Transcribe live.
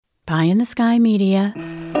Pie in the Sky Media.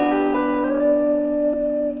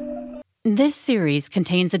 This series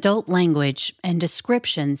contains adult language and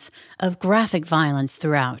descriptions of graphic violence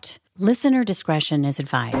throughout. Listener discretion is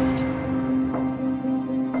advised.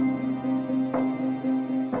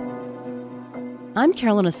 I'm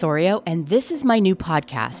Carolyn Osorio, and this is my new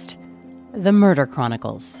podcast, The Murder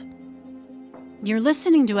Chronicles. You're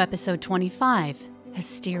listening to episode 25,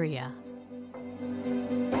 Hysteria.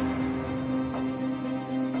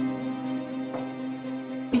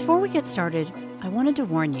 Before we get started, I wanted to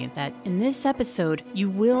warn you that in this episode, you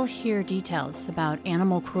will hear details about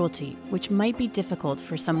animal cruelty, which might be difficult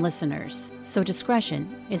for some listeners, so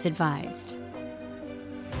discretion is advised.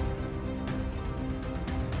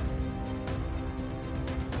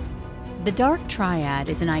 The dark triad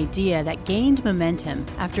is an idea that gained momentum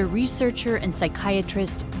after researcher and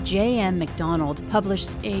psychiatrist J.M. MacDonald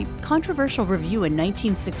published a controversial review in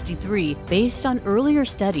 1963 based on earlier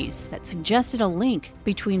studies that suggested a link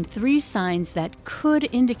between three signs that could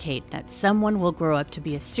indicate that someone will grow up to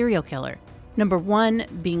be a serial killer. Number 1,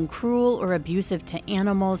 being cruel or abusive to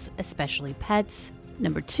animals, especially pets.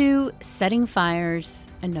 Number 2, setting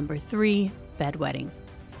fires. And number 3, bedwetting.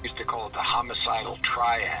 Used to call it the homicidal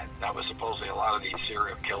triad. That was supposedly a lot of these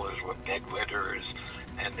serial killers were bedwetters,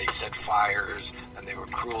 and they set fires, and they were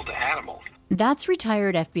cruel to animals. That's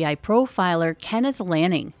retired FBI profiler Kenneth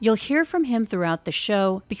Lanning. You'll hear from him throughout the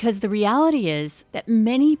show because the reality is that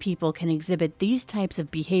many people can exhibit these types of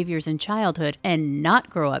behaviors in childhood and not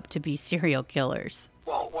grow up to be serial killers.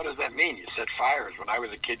 Well, what does that mean? You set fires. When I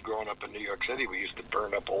was a kid growing up in New York City, we used to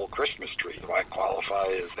burn up old Christmas trees. Do I qualify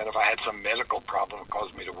as... Then if I had some medical problem that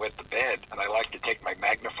caused me to wet the bed, and I like to take my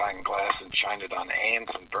magnifying glass and shine it on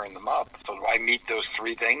ants and burn them up. So do I meet those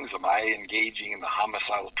three things? Am I engaging in the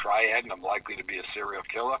homicidal triad and I'm likely to be a serial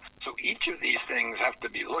killer? So each of these things have to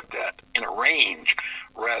be looked at in a range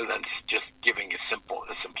rather than just giving a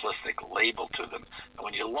simplistic label to them. And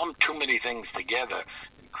when you lump too many things together,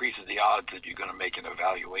 increases the odds that you're going to make an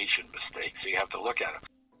evaluation mistake. So you have to look at it.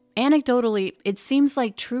 Anecdotally, it seems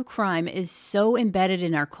like true crime is so embedded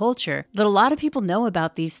in our culture that a lot of people know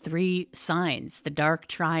about these three signs, the dark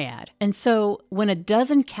triad. And so when a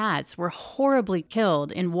dozen cats were horribly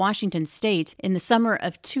killed in Washington state in the summer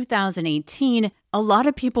of 2018, a lot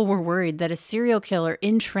of people were worried that a serial killer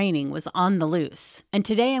in training was on the loose. And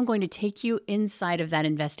today I'm going to take you inside of that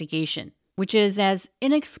investigation, which is as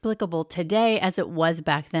inexplicable today as it was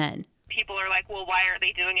back then. People are like, well, why aren't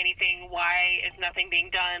they doing anything? Why is nothing being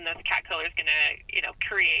done? This cat killer is going to,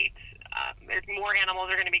 create, there's more animals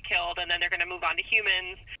are going to be killed, and then they're going to move on to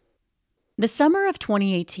humans. The summer of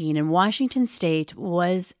 2018 in Washington state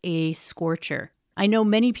was a scorcher. I know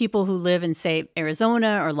many people who live in, say,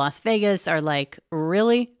 Arizona or Las Vegas are like,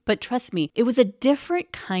 really? But trust me, it was a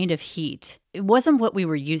different kind of heat. It wasn't what we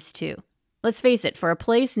were used to. Let's face it, for a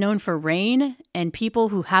place known for rain and people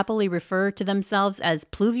who happily refer to themselves as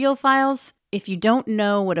pluviophiles, if you don't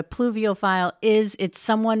know what a pluviophile is, it's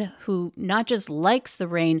someone who not just likes the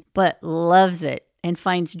rain, but loves it and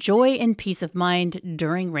finds joy and peace of mind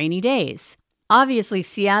during rainy days. Obviously,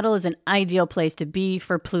 Seattle is an ideal place to be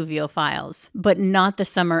for pluviophiles, but not the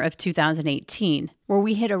summer of 2018, where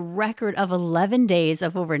we hit a record of 11 days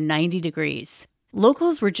of over 90 degrees.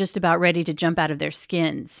 Locals were just about ready to jump out of their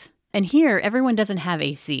skins. And here, everyone doesn't have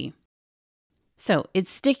AC. So, it's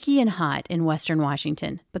sticky and hot in Western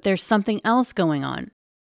Washington, but there's something else going on.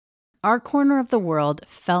 Our corner of the world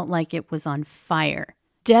felt like it was on fire.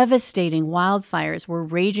 Devastating wildfires were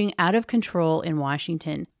raging out of control in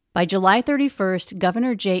Washington. By July 31st,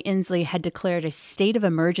 Governor Jay Inslee had declared a state of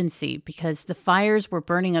emergency because the fires were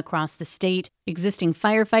burning across the state, existing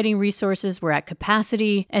firefighting resources were at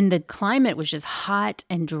capacity, and the climate was just hot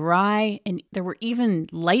and dry, and there were even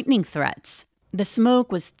lightning threats. The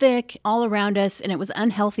smoke was thick all around us, and it was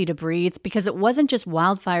unhealthy to breathe because it wasn't just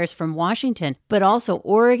wildfires from Washington, but also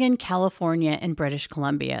Oregon, California, and British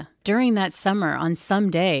Columbia. During that summer, on some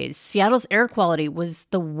days, Seattle's air quality was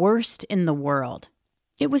the worst in the world.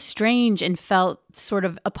 It was strange and felt sort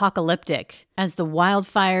of apocalyptic as the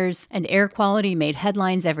wildfires and air quality made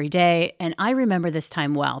headlines every day. And I remember this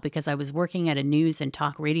time well because I was working at a news and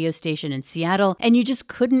talk radio station in Seattle, and you just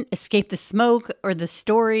couldn't escape the smoke or the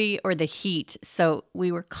story or the heat. So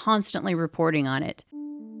we were constantly reporting on it.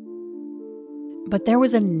 But there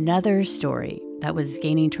was another story that was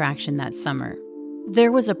gaining traction that summer.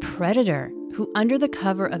 There was a predator who, under the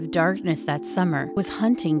cover of darkness that summer, was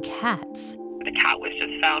hunting cats. The cat was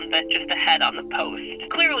just found that just a head on the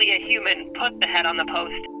post. Clearly a human put the head on the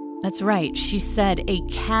post. That's right. She said a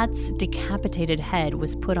cat's decapitated head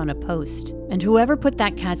was put on a post. And whoever put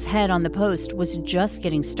that cat's head on the post was just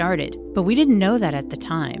getting started. But we didn't know that at the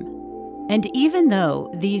time. And even though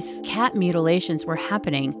these cat mutilations were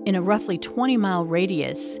happening in a roughly 20-mile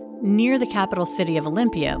radius near the capital city of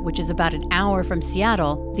Olympia, which is about an hour from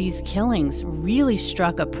Seattle, these killings really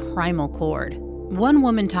struck a primal chord. One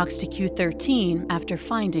woman talks to Q13 after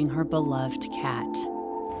finding her beloved cat.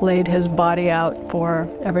 Laid his body out for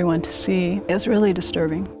everyone to see. It's really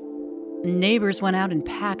disturbing. Neighbors went out in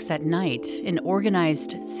packs at night in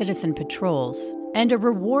organized citizen patrols, and a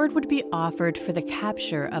reward would be offered for the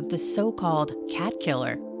capture of the so-called cat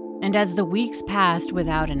killer. And as the weeks passed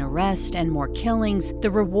without an arrest and more killings,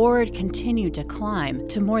 the reward continued to climb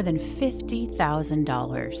to more than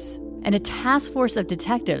 $50,000. And a task force of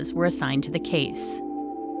detectives were assigned to the case.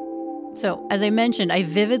 So, as I mentioned, I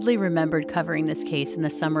vividly remembered covering this case in the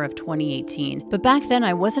summer of 2018, but back then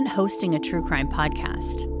I wasn't hosting a true crime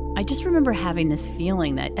podcast. I just remember having this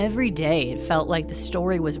feeling that every day it felt like the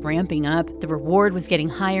story was ramping up, the reward was getting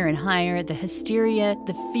higher and higher, the hysteria,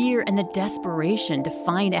 the fear, and the desperation to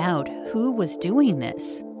find out who was doing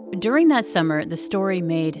this. During that summer, the story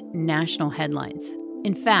made national headlines.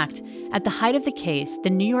 In fact, at the height of the case, the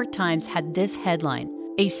New York Times had this headline: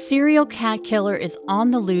 "A serial cat killer is on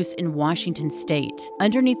the loose in Washington state."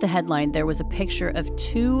 Underneath the headline, there was a picture of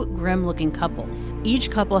two grim-looking couples. Each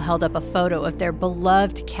couple held up a photo of their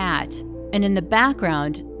beloved cat. And in the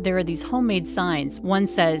background, there are these homemade signs. One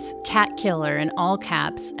says, "Cat Killer" in all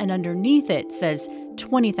caps, and underneath it says,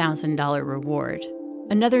 $20,000 reward.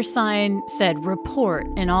 Another sign said, "Report"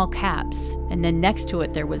 in all caps. And then next to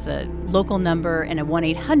it, there was a local number and a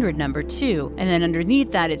 1-800 number too. And then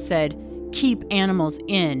underneath that, it said, "Keep animals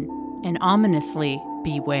in," and ominously,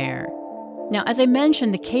 "Beware." Now, as I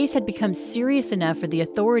mentioned, the case had become serious enough for the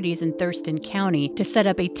authorities in Thurston County to set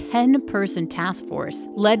up a 10-person task force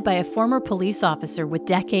led by a former police officer with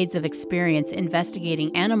decades of experience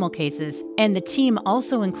investigating animal cases, and the team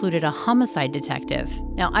also included a homicide detective.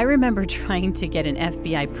 Now, I remember trying to get an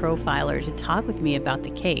FBI profiler to talk with me about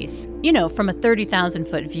the case, from a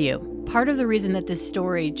 30,000-foot view. Part of the reason that this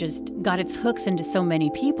story just got its hooks into so many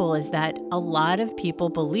people is that a lot of people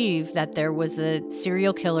believe that there was a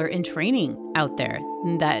serial killer in training out there,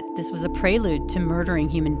 and that this was a prelude to murdering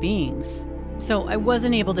human beings. So I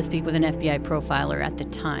wasn't able to speak with an FBI profiler at the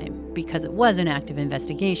time because it was an active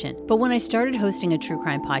investigation. But when I started hosting a true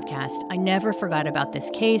crime podcast, I never forgot about this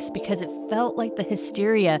case because it felt like the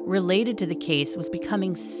hysteria related to the case was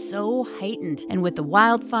becoming so heightened. And with the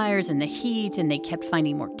wildfires and the heat, and they kept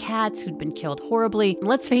finding more cats who'd been killed horribly.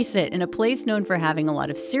 Let's face it, in a place known for having a lot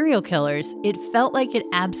of serial killers, it felt like it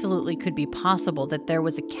absolutely could be possible that there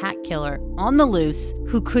was a cat killer on the loose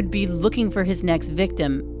who could be looking for his next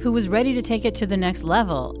victim, who was ready to take it to the next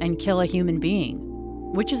level and kill a human being.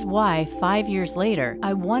 Which is why, 5 years later,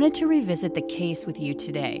 I wanted to revisit the case with you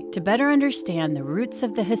today to better understand the roots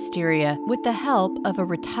of the hysteria with the help of a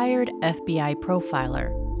retired FBI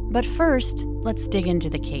profiler. But first, let's dig into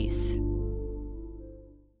the case.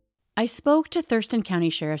 I spoke to Thurston County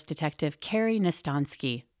Sheriff's Detective Carrie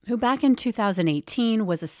Nastonsky, who back in 2018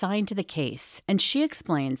 was assigned to the case, and she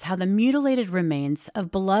explains how the mutilated remains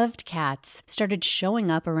of beloved cats started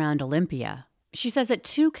showing up around Olympia. She says that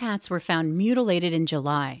 2 cats were found mutilated in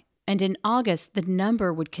July, and in August the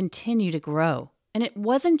number would continue to grow. And it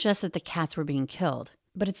wasn't just that the cats were being killed,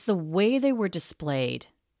 but it's the way they were displayed.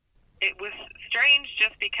 It was strange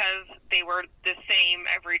just because they were the same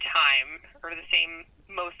every time, or the same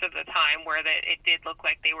most of the time, where it did look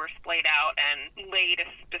like they were splayed out and laid a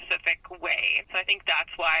specific way. So I think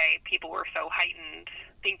that's why people were so heightened,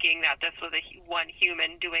 thinking that this was one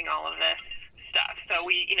human doing all of this stuff. So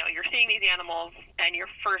you're seeing these animals, and your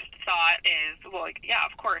first thought is, well, yeah,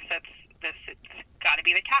 of course, it's got to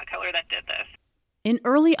be the cat killer that did this. In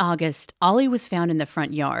early August, Ollie was found in the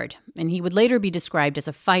front yard, and he would later be described as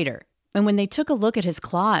a fighter. And when they took a look at his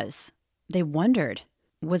claws, they wondered,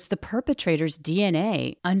 was the perpetrator's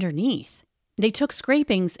DNA underneath? They took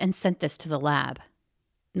scrapings and sent this to the lab.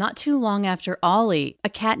 Not too long after Ollie, a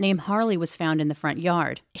cat named Harley was found in the front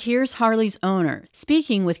yard. Here's Harley's owner,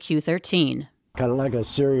 speaking with Q13. Kind of like a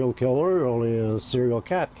serial killer, only a serial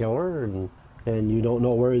cat killer, and you don't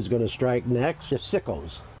know where he's going to strike next. Just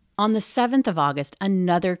sickos. On the 7th of August,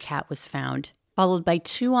 another cat was found, followed by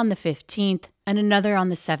 2 on the 15th and another on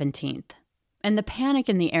the 17th. And the panic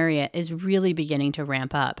in the area is really beginning to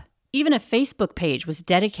ramp up. Even a Facebook page was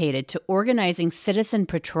dedicated to organizing citizen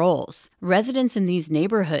patrols, residents in these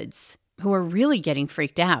neighborhoods who are really getting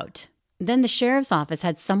freaked out. Then the sheriff's office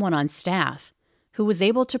had someone on staff who was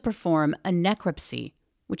able to perform a necropsy,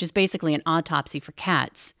 which is basically an autopsy for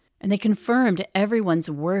cats, and they confirmed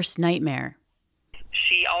everyone's worst nightmare.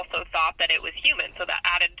 she also thought that it was human. So that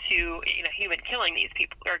added to, human killing these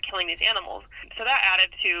people or killing these animals. So that added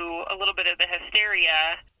to a little bit of the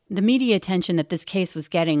hysteria. The media attention that this case was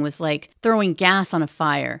getting was like throwing gas on a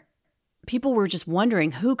fire. People were just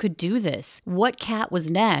wondering who could do this, what cat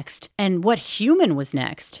was next, and what human was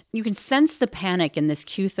next. You can sense the panic in this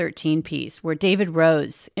Q13 piece where David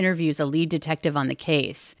Rose interviews a lead detective on the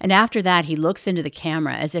case. And after that, he looks into the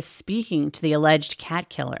camera as if speaking to the alleged cat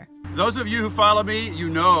killer. Those of you who follow me, you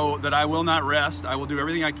know that I will not rest. I will do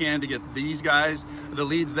everything I can to get these guys the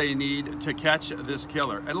leads they need to catch this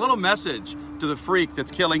killer. And a little message to the freak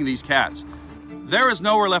that's killing these cats. There is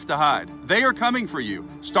nowhere left to hide. They are coming for you.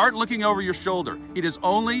 Start looking over your shoulder. It is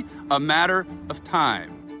only a matter of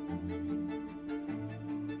time.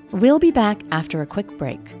 We'll be back after a quick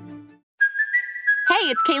break. Hey,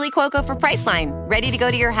 it's Kaylee Cuoco for Priceline. Ready to go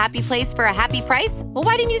to your happy place for a happy price? Well,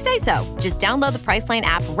 why didn't you say so? Just download the Priceline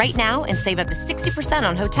app right now and save up to 60%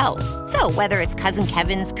 on hotels. So whether it's Cousin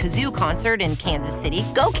Kevin's Kazoo Concert in Kansas City,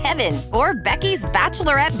 go Kevin, or Becky's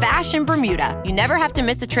Bachelorette Bash in Bermuda, you never have to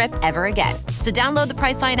miss a trip ever again. So download the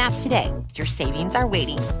Priceline app today. Your savings are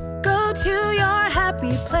waiting. Go to your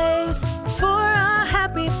happy place for a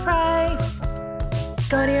happy price.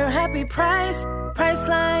 Go to your happy price,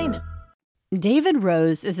 Priceline. David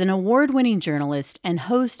Rose is an award-winning journalist and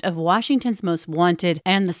host of Washington's Most Wanted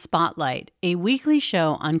and The Spotlight, a weekly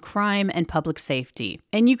show on crime and public safety.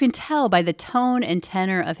 And you can tell by the tone and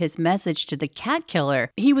tenor of his message to the cat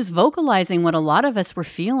killer, he was vocalizing what a lot of us were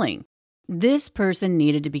feeling. This person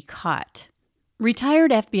needed to be caught.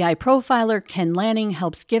 Retired FBI profiler Ken Lanning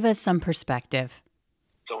helps give us some perspective.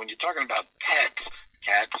 So when you're talking about pets,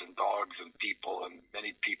 cats and dogs and people, and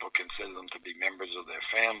many people consider them to be members of their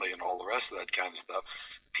family and all the rest of that kind of stuff,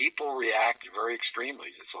 people react very extremely.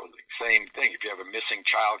 So the same thing. If you have a missing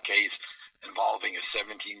child case involving a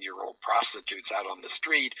 17-year-old prostitute out on the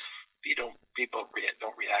street, people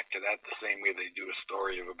don't react to that the same way they do a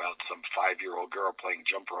story of about some 5-year-old girl playing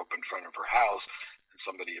jump rope in front of her house and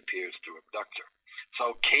somebody appears to abduct her.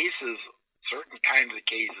 So cases, certain kinds of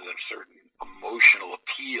cases have certain emotional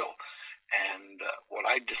appeal. And what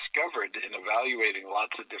I discovered in evaluating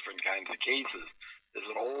lots of different kinds of cases is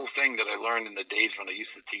an old thing that I learned in the days when I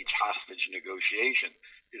used to teach hostage negotiation,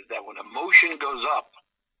 is that when emotion goes up,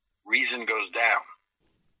 reason goes down.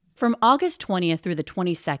 From August 20th through the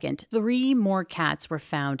 22nd, 3 more cats were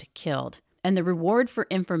found killed. And the reward for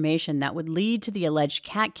information that would lead to the alleged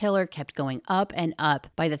cat killer kept going up and up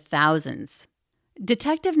by the thousands.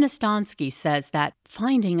 Detective Nastonsky says that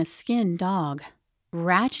finding a skinned dog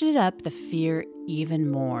ratcheted up the fear even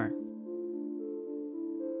more.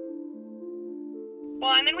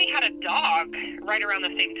 Well, and then we had a dog right around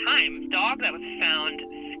the same time. Dog that was found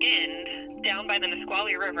skinned down by the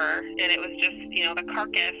Nisqually River, and it was just, the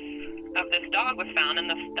carcass of this dog was found, and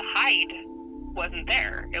the hide wasn't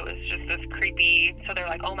there. It was just this creepy, so they're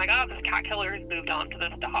like, oh my God, this cat killer has moved on to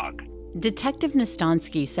this dog. Detective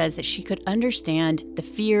Nastonsky says that she could understand the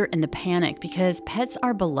fear and the panic because pets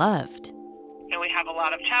are beloved. We have a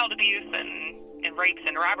lot of child abuse and rapes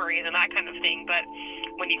and robberies and that kind of thing, but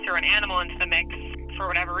when you throw an animal into the mix, for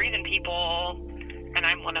whatever reason, people, and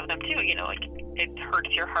I'm one of them too, it hurts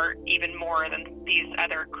your heart even more than these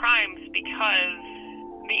other crimes because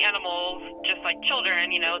the animals, just like children,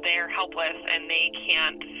 they're helpless and they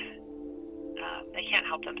can't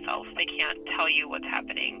help themselves. They can't tell you what's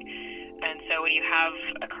happening. And so when you have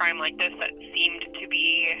a crime like this that seemed to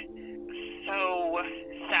be so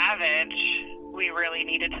savage, we really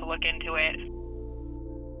needed to look into it.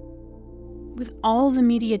 With all the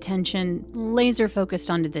media attention laser focused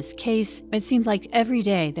onto this case, it seemed like every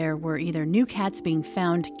day there were either new cats being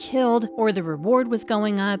found killed, or the reward was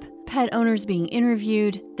going up, pet owners being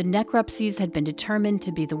interviewed, the necropsies had been determined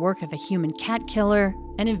to be the work of a human cat killer,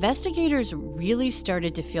 and investigators really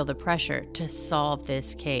started to feel the pressure to solve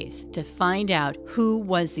this case, to find out who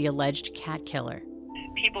was the alleged cat killer.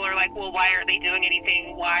 People are like, well, why aren't they doing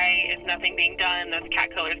anything? Why is nothing being done? This cat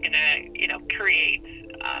killer is going to, create,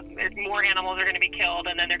 more animals are going to be killed,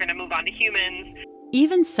 and then they're going to move on to humans.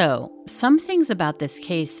 Even so, some things about this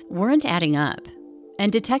case weren't adding up.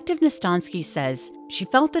 And Detective Nastonsky says she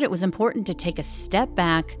felt that it was important to take a step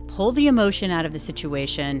back, pull the emotion out of the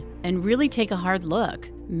situation, and really take a hard look.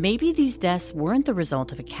 Maybe these deaths weren't the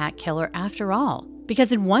result of a cat killer after all.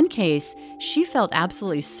 Because in one case, she felt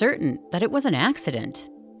absolutely certain that it was an accident.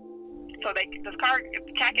 So the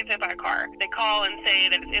cat gets hit by a car. They call and say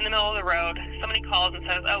that it's in the middle of the road. Somebody calls and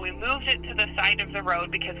says, oh, we moved it to the side of the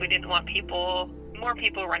road because we didn't want people more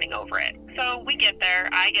people running over it. So we get there,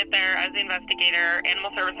 I get there as the investigator,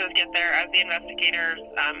 Animal Services get there as the investigators,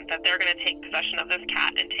 that they're going to take possession of this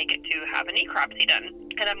cat and take it to have a necropsy done.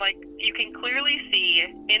 And I'm like, you can clearly see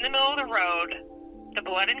in the middle of the road the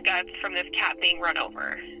blood and guts from this cat being run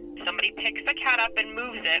over. Somebody picks the cat up and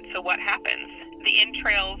moves it, so what happens? The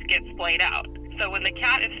entrails get splayed out. So when the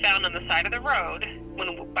cat is found on the side of the road,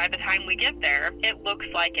 by the time we get there, it looks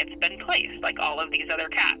like it's been placed, like all of these other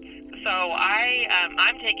cats. So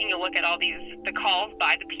I'm taking a look at all the calls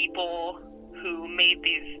by the people who made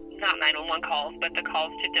these, not 911 calls, but the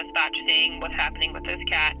calls to dispatch saying what's happening with this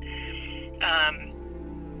cat.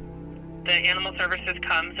 The Animal Services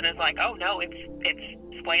comes and is like, oh no, it's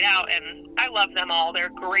splayed out, and I love them all. They're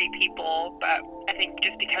great people, but I think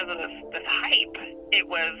just because of this hype, it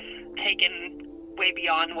was taken way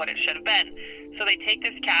beyond what it should have been. So they take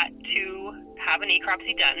this cat to have a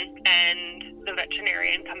necropsy done, and the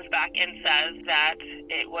veterinarian comes back and says that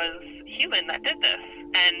it was human that did this.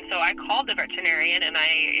 And so I called the veterinarian and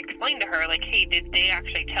I explained to her, like, hey, did they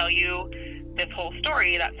actually tell you this whole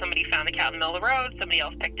story that somebody found the cat in the middle of the road, somebody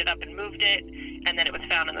else picked it up and moved it, and then it was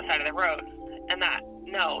found on the side of the road? And that,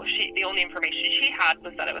 no, the only information she had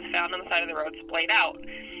was that it was found on the side of the road splayed out.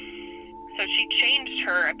 So she changed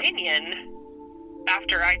her opinion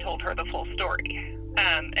after I told her the full story.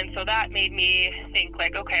 And so that made me think,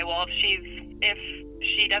 like, okay, well, if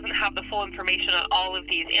she doesn't have the full information on all of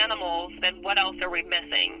these animals, then what else are we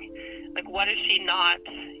missing? Like, what is she not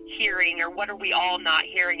hearing, or what are we all not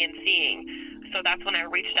hearing and seeing? So that's when I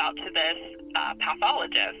reached out to this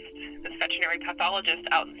pathologist, this veterinary pathologist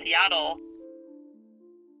out in Seattle.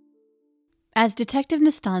 As Detective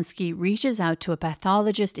Nastonsky reaches out to a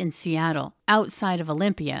pathologist in Seattle, outside of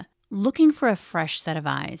Olympia, looking for a fresh set of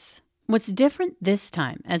eyes. What's different this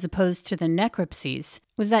time, as opposed to the necropsies,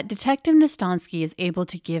 was that Detective Nastonsky is able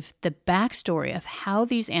to give the backstory of how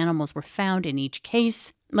these animals were found in each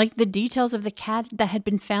case, like the details of the cat that had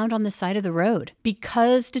been found on the side of the road.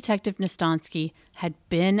 Because Detective Nastonsky had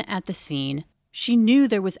been at the scene, she knew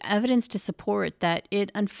there was evidence to support that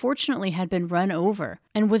it unfortunately had been run over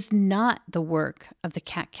and was not the work of the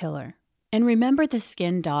cat killer. And remember the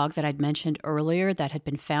skinned dog that I'd mentioned earlier that had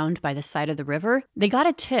been found by the side of the river? They got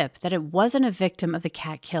a tip that it wasn't a victim of the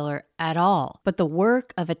cat killer at all, but the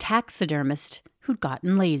work of a taxidermist who'd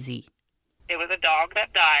gotten lazy. It was a dog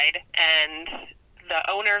that died, and the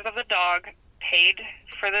owners of the dog paid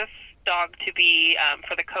for this dog to be,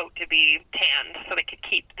 for the coat to be tanned so they could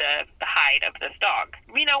keep the hide of this dog.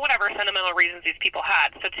 You know, whatever sentimental reasons these people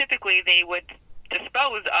had. So typically they would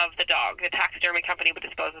dispose of the dog. The taxidermy company would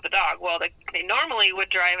dispose of the dog. Well, they normally would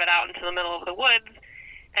drive it out into the middle of the woods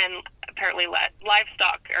and apparently let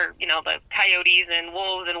livestock, or, you know, the coyotes and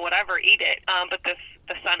wolves and whatever eat it. But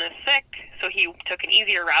the son is sick, so he took an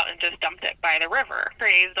easier route and just dumped it by the river.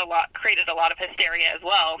 Created a lot of hysteria as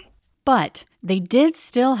well. But they did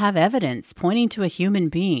still have evidence pointing to a human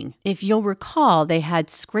being. If you'll recall, they had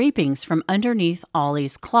scrapings from underneath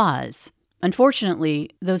Ollie's claws. Unfortunately,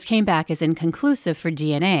 those came back as inconclusive for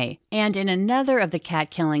DNA, and in another of the cat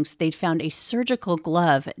killings, they'd found a surgical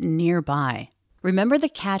glove nearby. Remember the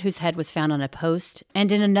cat whose head was found on a post?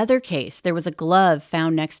 And in another case, there was a glove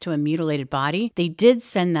found next to a mutilated body. They did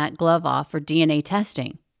send that glove off for DNA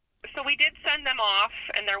testing. So we did send them off,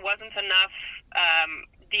 and there wasn't enough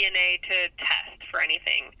DNA to test for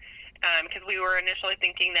anything, because we were initially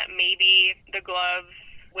thinking that maybe the gloves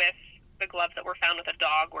that were found with a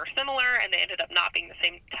dog were similar, and they ended up not being the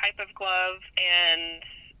same type of glove, and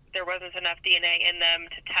there wasn't enough DNA in them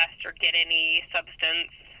to test or get any substance.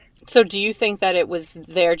 So do you think that it was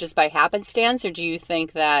there just by happenstance, or do you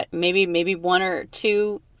think that maybe one or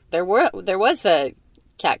two there was a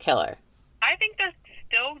cat killer? I think there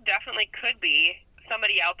still definitely could be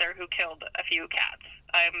somebody out there who killed a few cats.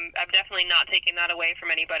 I'm definitely not taking that away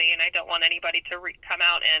from anybody, and I don't want anybody to come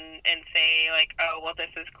out and say, like, oh, well,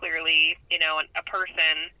 this is clearly, you know, a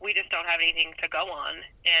person. We just don't have anything to go on,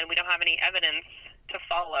 and we don't have any evidence to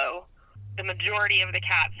follow. The majority of the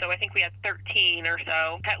cats, so I think we had 13 or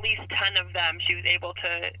so, at least 10 of them, she was able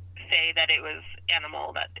to say that it was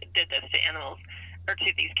animal that did this to animals, or to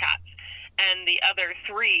these cats. And the other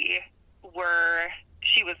 3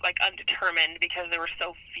 she was, like, undetermined because there were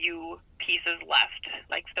so few pieces left.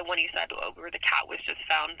 Like the one you said where the cat was just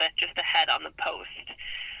found, just the head on the post.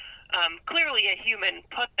 Clearly a human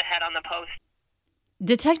put the head on the post.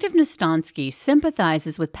 Detective Nastonsky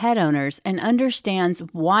sympathizes with pet owners and understands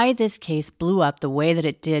why this case blew up the way that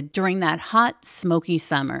it did during that hot, smoky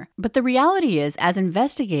summer. But the reality is, as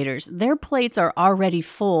investigators, their plates are already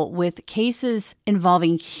full with cases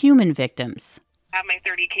involving human victims. have my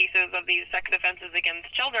 30 cases of these sex offenses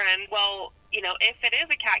against children. Well, if it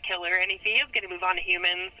is a cat killer and if he is going to move on to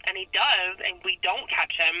humans and he does and we don't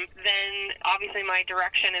catch him, then obviously my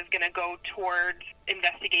direction is going to go towards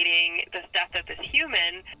investigating the death of this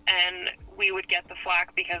human, and we would get the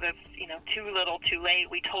flack because it's, too little, too late,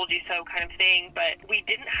 we told you so kind of thing, but we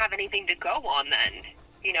didn't have anything to go on then.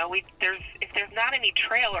 If there's not any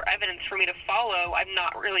trail or evidence for me to follow, I'm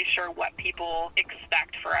not really sure what people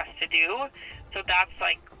expect for us to do. So that's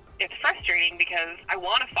it's frustrating because I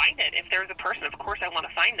want to find it. If there's a person, of course I want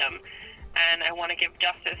to find them. And I want to give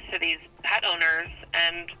justice to these pet owners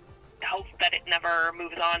and hope that it never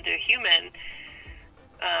moves on to a human.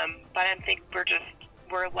 But I think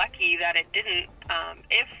we're lucky that it didn't.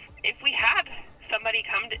 If we had somebody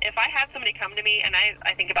if I had somebody come to me, and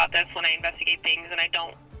I think about this when I investigate things, and I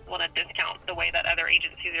don't want to discount the way that other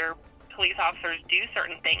agencies or police officers do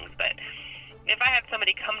certain things, but if I had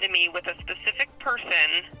somebody come to me with a specific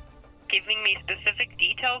person giving me specific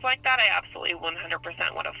details like that, I absolutely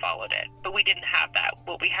 100% would have followed it. But we didn't have that.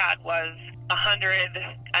 What we had was 100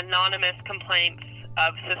 anonymous complaints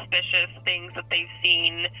of suspicious things that they've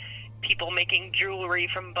seen, people making jewelry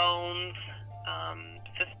from bones,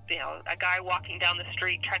 a guy walking down the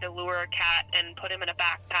street tried to lure a cat and put him in a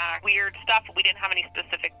backpack. Weird stuff. We didn't have any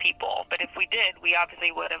specific people. But if we did, we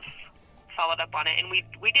obviously would have followed up on it. And we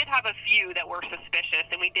did have a few that were suspicious,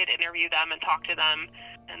 and we did interview them and talk to them.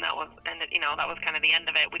 And that was kind of the end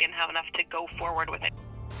of it. We didn't have enough to go forward with it.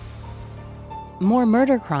 More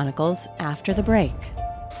Murder Chronicles after the break.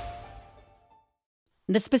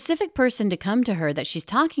 The specific person to come to her that she's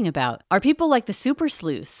talking about are people like the super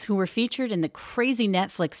sleuths who were featured in the crazy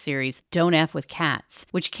Netflix series Don't F with Cats,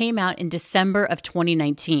 which came out in December of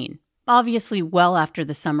 2019, obviously well after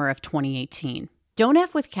the summer of 2018. Don't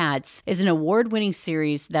F with Cats is an award-winning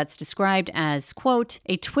series that's described as, quote,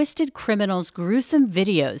 a twisted criminal's gruesome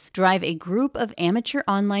videos drive a group of amateur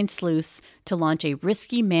online sleuths to launch a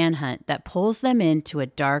risky manhunt that pulls them into a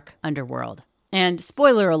dark underworld. And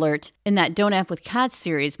spoiler alert, in that Don't F with Cats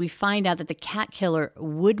series, we find out that the cat killer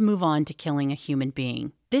would move on to killing a human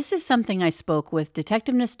being. This is something I spoke with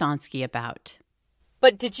Detective Nastonsky about.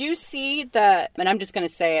 But did you see and I'm just going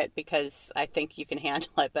to say it because I think you can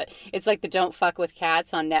handle it, but it's like the Don't Fuck with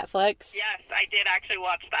Cats on Netflix? Yes, I did actually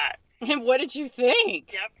watch that. And what did you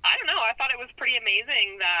think? Yep. I don't know. I thought it was pretty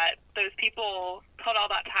amazing that those people put all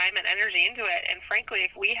that time and energy into it. And frankly,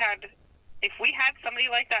 if we had somebody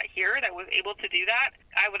like that here that was able to do that,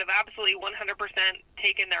 I would have absolutely 100%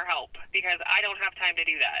 taken their help because I don't have time to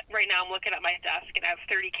do that. Right now I'm looking at my desk and I have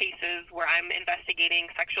 30 cases where I'm investigating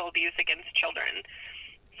sexual abuse against children.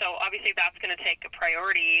 So obviously that's going to take a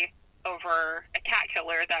priority over a cat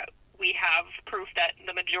killer that we have proof that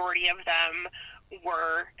the majority of them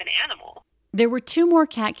were an animal. There were 2 more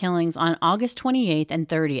cat killings on August 28th and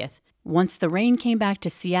 30th. Once the rain came back to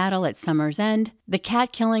Seattle at summer's end, the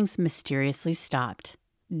cat killings mysteriously stopped,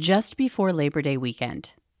 just before Labor Day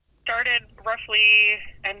weekend. Started roughly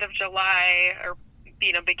end of July or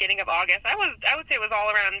beginning of August. I would say it was all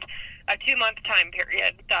around a 2-month time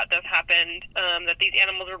period that this happened, that these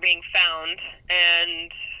animals were being found,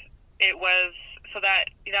 and it was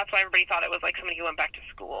that's why everybody thought it was like somebody who went back to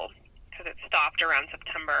school because it stopped around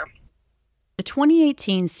September. The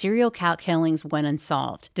 2018 serial cat killings went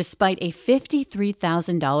unsolved, despite a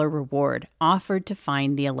 $53,000 reward offered to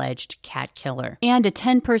find the alleged cat killer, and a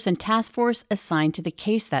 10-person task force assigned to the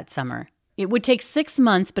case that summer. It would take 6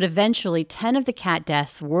 months, but eventually 10 of the cat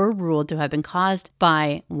deaths were ruled to have been caused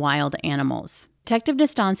by wild animals. Detective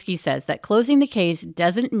Nastonsky says that closing the case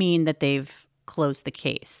doesn't mean that they've closed the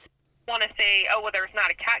case. I want to say, there's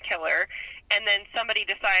not a cat killer, and then somebody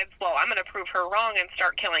decides, I'm going to prove her wrong and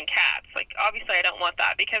start killing cats. Obviously I don't want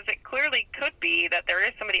that because it clearly could be that there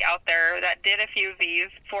is somebody out there that did a few of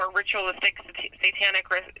these for ritualistic, satanic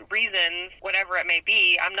reasons, whatever it may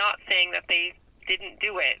be. I'm not saying that they didn't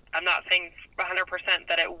do it. I'm not saying 100%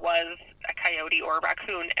 that it was a coyote or a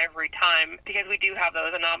raccoon every time because we do have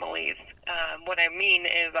those anomalies. What I mean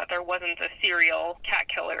is that there wasn't a serial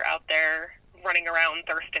cat killer out there running around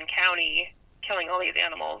Thurston County killing all these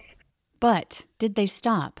animals. But did they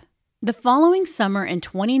stop? The following summer in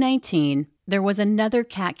 2019, there was another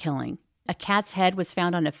cat killing. A cat's head was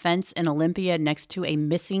found on a fence in Olympia next to a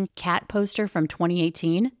missing cat poster from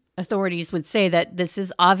 2018. Authorities would say that this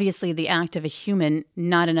is obviously the act of a human,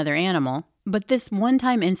 not another animal. But this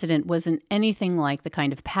one-time incident wasn't anything like the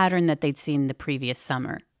kind of pattern that they'd seen the previous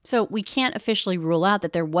summer. So we can't officially rule out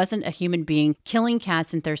that there wasn't a human being killing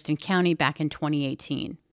cats in Thurston County back in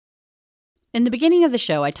 2018. In the beginning of the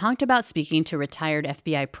show, I talked about speaking to retired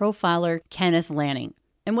FBI profiler Kenneth Lanning.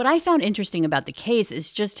 And what I found interesting about the case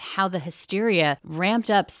is just how the hysteria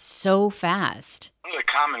ramped up so fast. One of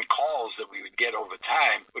the common calls that we would get over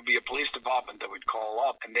time would be a police department that would call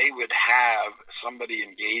up, and they would have somebody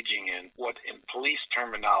engaging in what in police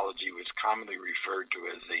terminology was commonly referred to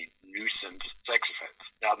as a nuisance sex offense.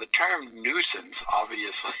 Now, the term nuisance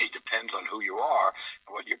obviously depends on who you are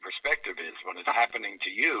and what your perspective is. When it's happening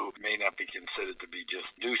to you, it may not be considered to be just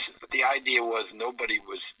nuisance. But the idea was no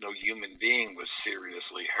human being was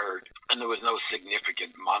seriously hurt, and there was no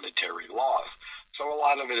significant monetary loss. So a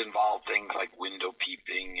lot of it involved things like window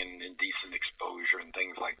peeping and indecent exposure and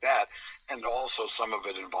things like that. And also some of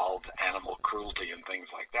it involved animal cruelty and things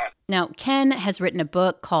like that. Now, Ken has written a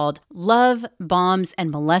book called Love, Bombs,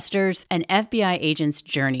 and Molesters, An FBI Agent's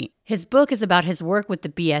Journey. His book is about his work with the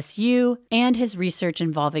BSU and his research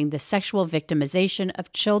involving the sexual victimization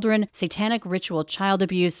of children, satanic ritual child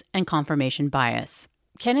abuse, and confirmation bias.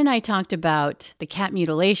 Ken and I talked about the cat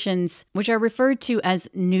mutilations, which are referred to as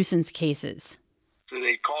nuisance cases. So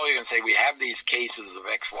they call you and say, we have these cases of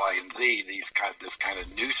X, Y, and Z, this kind of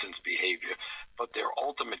nuisance behavior. But their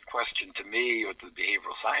ultimate question to me or to the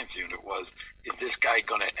behavioral science unit was, is this guy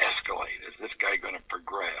going to escalate? Is this guy going to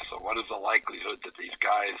progress? Or what is the likelihood that these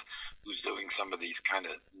guys who's doing some of these kind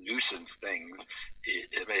of nuisance things,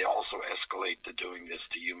 it may also escalate to doing this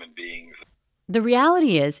to human beings? The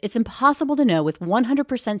reality is, it's impossible to know with 100%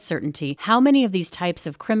 certainty how many of these types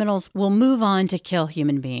of criminals will move on to kill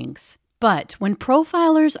human beings. But when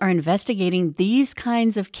profilers are investigating these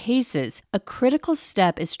kinds of cases, a critical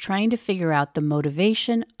step is trying to figure out the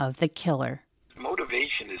motivation of the killer.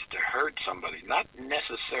 Motivation is to hurt somebody, not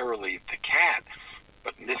necessarily the cat,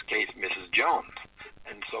 but in this case, Mrs. Jones.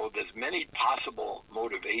 And so there's many possible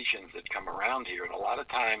motivations that come around here, and a lot of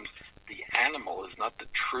times the animal is not the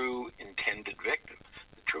true intended victim.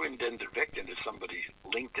 The true intended victim is somebody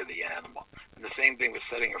linked to the animal. And the same thing with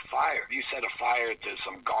setting a fire. If you set a fire to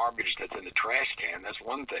some garbage that's in the trash can, that's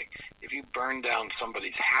one thing. If you burn down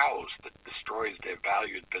somebody's house that destroys their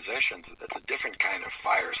valued possessions, that's a different kind of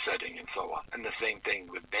fire setting and so on. And the same thing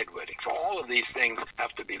with bedwetting. So all of these things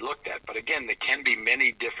have to be looked at. But again, there can be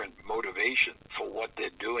many different motivations for what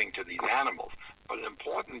they're doing to these animals. But an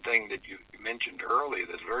important thing that you mentioned earlier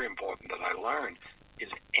that's very important that I learned is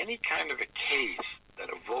any kind of a case that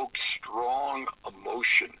evokes strong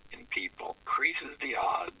emotion in people increases the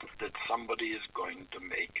odds that somebody is going to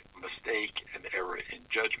make a mistake and error in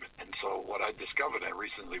judgment. And so what I discovered, I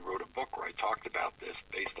recently wrote a book where I talked about this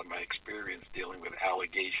based on my experience dealing with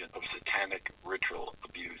allegations of satanic ritual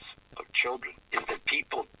abuse of children, is that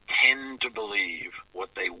people tend to believe what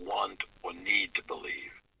they want or need to believe.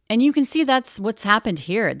 And you can see that's what's happened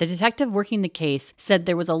here. The detective working the case said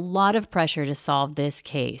there was a lot of pressure to solve this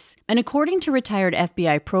case. And according to retired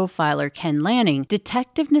FBI profiler Ken Lanning,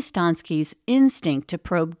 Detective Nastonsky's instinct to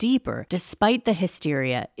probe deeper, despite the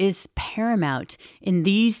hysteria, is paramount in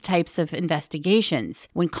these types of investigations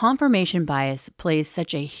when confirmation bias plays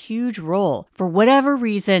such a huge role. For whatever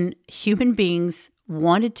reason, human beings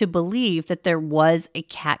wanted to believe that there was a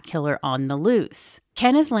cat killer on the loose.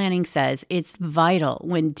 Kenneth Lanning says it's vital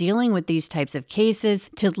when dealing with these types of cases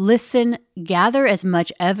to listen, gather as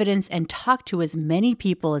much evidence, and talk to as many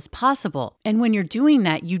people as possible. And when you're doing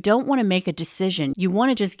that, you don't want to make a decision. You want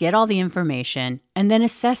to just get all the information and then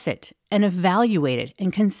assess it and evaluate it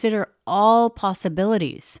and consider all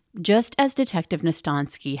possibilities, just as Detective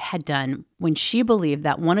Nastonsky had done when she believed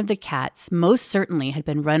that one of the cats most certainly had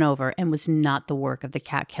been run over and was not the work of the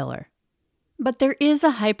cat killer. But there is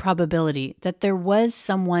a high probability that there was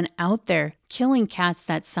someone out there killing cats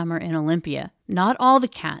that summer in Olympia. Not all the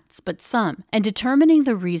cats, but some. And determining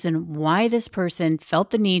the reason why this person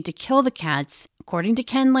felt the need to kill the cats, according to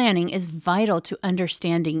Ken Lanning, is vital to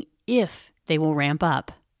understanding if they will ramp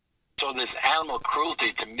up. So this animal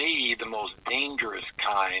cruelty, to me, the most dangerous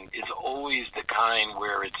kind is always the kind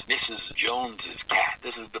where it's Mrs. Jones's cat.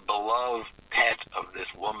 This is the beloved pet of this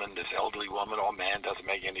woman, this elderly woman or man, doesn't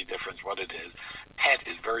make any difference what it is. Pet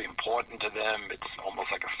is very important to them. It's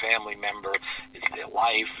almost like a family member. It's their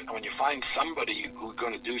life. And when you find somebody who's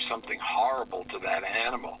going to do something horrible to that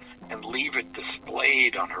animal and leave it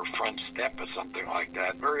displayed on her front step or something like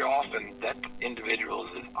that, very often that individual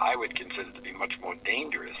is, I would consider to be much more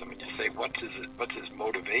dangerous. I mean, you say, what's his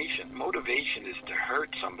motivation? Motivation is to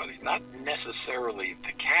hurt somebody, not necessarily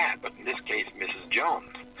the cat, but in this case, Mrs.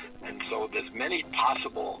 Jones. And so there's many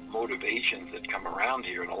possible motivations that come around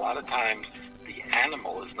here, and a lot of times the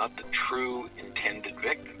animal is not the true intended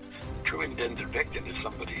victim. The true intended victim is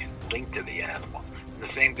somebody linked to the animal. And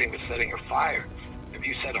the same thing with setting a fire. If If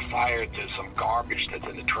you set a fire to some garbage that's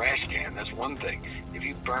in the trash can, that's one thing. If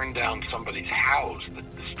you burn down somebody's house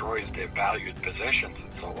that destroys their valued possessions and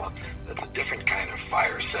so on, that's a different kind of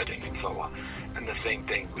fire setting and so on. And the same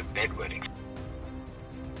thing with bedwettings.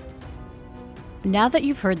 Now that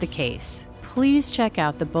you've heard the case, please check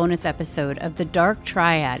out the bonus episode of The Dark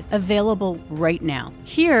Triad, available right now.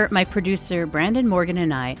 Here, my producer Brandon Morgan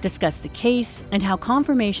and I discuss the case and how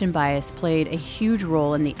confirmation bias played a huge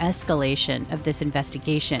role in the escalation of this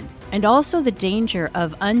investigation, and also the danger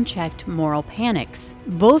of unchecked moral panics.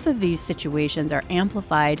 Both of these situations are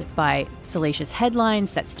amplified by salacious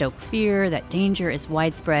headlines that stoke fear that danger is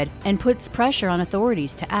widespread and puts pressure on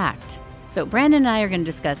authorities to act. So Brandon and I are going to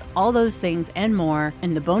discuss all those things and more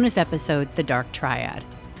in the bonus episode, The Dark Triad.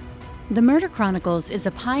 The Murder Chronicles is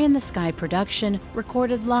a pie-in-the-sky production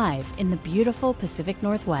recorded live in the beautiful Pacific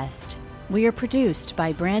Northwest. We are produced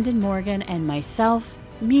by Brandon Morgan and myself,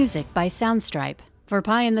 music by Soundstripe. For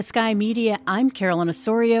Pie in the Sky Media, I'm Carolyn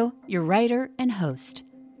Osorio, your writer and host.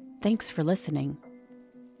 Thanks for listening.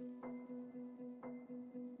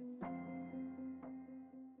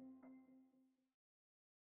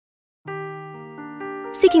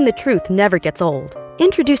 Seeking the truth never gets old.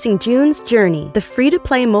 Introducing June's Journey, the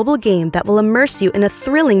free-to-play mobile game that will immerse you in a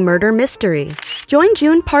thrilling murder mystery. Join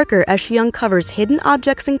June Parker as she uncovers hidden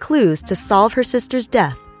objects and clues to solve her sister's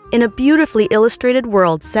death in a beautifully illustrated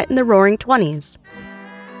world set in the Roaring '20s.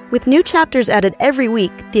 With new chapters added every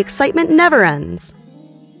week, the excitement never ends.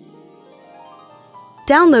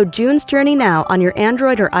 Download June's Journey now on your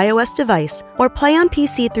Android or iOS device, or play on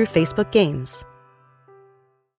PC through Facebook Games.